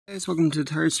Guys, welcome to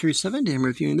Tires 37. Today I'm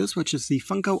reviewing this, which is the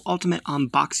Funko Ultimate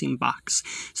Unboxing Box.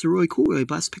 It's really cool, really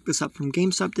blessed. Picked this up from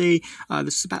GameStop Day.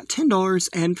 This is about $10,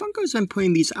 and Funko's been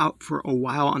putting these out for a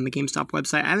while on the GameStop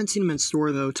website. I haven't seen them in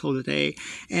store, though, till today.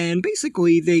 And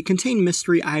basically, they contain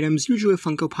mystery items, usually a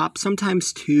Funko Pop,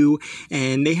 sometimes two,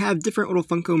 and they have different little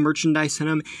Funko merchandise in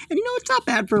them. And you know, it's not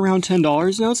bad for around $10.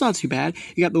 No, it's not too bad.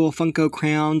 You got the little Funko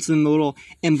crowns and the little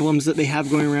emblems that they have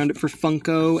going around it for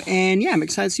Funko. And yeah, I'm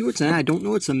excited to see what's in it. I don't know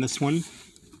what's in this one.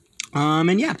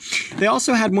 And yeah, they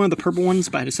also had one of the purple ones,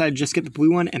 but I decided to just get the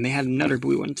blue one, and they had another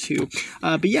blue one too.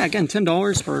 But yeah, again,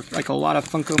 $10 for like a lot of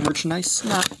Funko merchandise.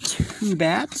 Not too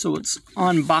bad. So let's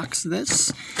unbox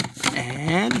this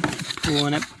and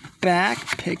pulling it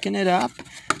back, picking it up.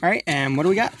 All right, and what do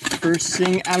we got? First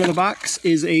thing out of the box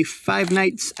is a Five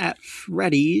Nights at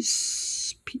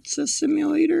Freddy's pizza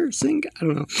simulator thing. I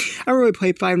don't know. I don't really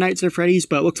play Five Nights at Freddy's,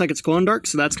 but it looks like it's glow in dark,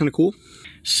 so that's kind of cool.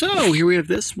 So here we have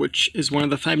this, which is one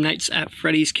of the Five Nights at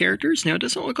Freddy's characters. Now, it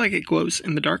doesn't look like it glows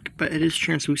in the dark, but it is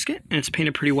translucent, and it's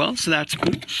painted pretty well, so that's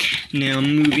cool. Now,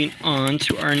 moving on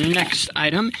to our next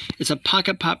item. It's a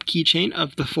Pocket Pop keychain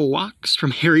of the Fox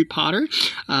from Harry Potter.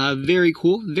 Very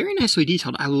cool, very nicely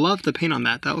detailed. I love the paint on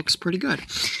that. That looks pretty good.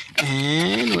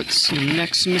 And let's see,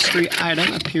 next mystery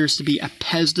item appears to be a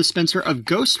Pez dispenser of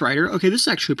Ghost Rider. Okay, this is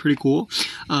actually pretty cool.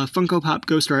 Funko Pop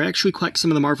Ghost Rider. I actually collect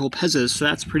some of the Marvel Pez's, so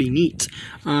that's pretty neat.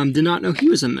 Did not know he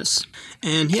was in this.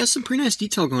 And he has some pretty nice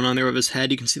detail going on there with his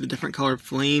head. You can see the different colored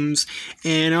flames.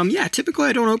 And yeah, typically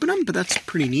I don't open them, but that's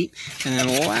pretty neat. And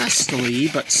lastly,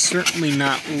 but certainly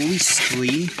not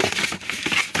leastly,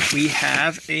 we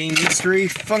have a mystery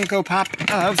Funko Pop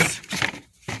of,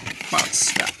 well, it's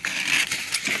stuck,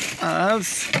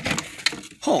 of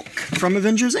Hulk from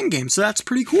Avengers Endgame. So that's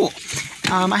pretty cool.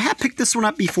 I have picked this one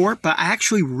up before, but I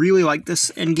actually really like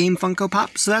this Endgame Funko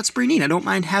Pop, so that's pretty neat. I don't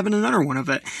mind having another one of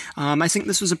it. I think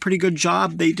this was a pretty good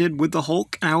job they did with the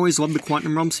Hulk. I always love the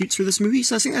Quantum Realm suits for this movie,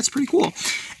 so I think that's pretty cool.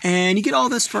 And you get all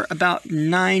this for about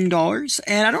 $9,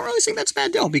 and I don't really think that's a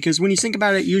bad deal, because when you think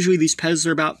about it, usually these Pez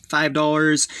are about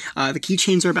 $5, the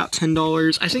keychains are about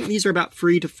 $10. I think these are about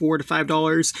 $4 to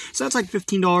 $5, so that's like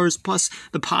 $15, plus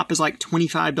the pop is like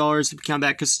 $25 if you count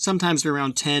that, because sometimes they're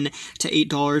around $10 to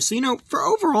 $8. So, you know, for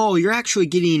overall, you're actually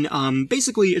getting,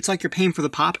 basically, it's like you're paying for the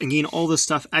pop and getting all this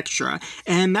stuff extra,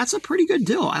 and that's a pretty good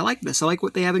deal. I like this. I like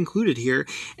what they have included here,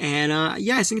 and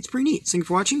yeah, I think it's pretty neat. Thank you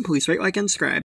for watching. Please rate, like, and subscribe.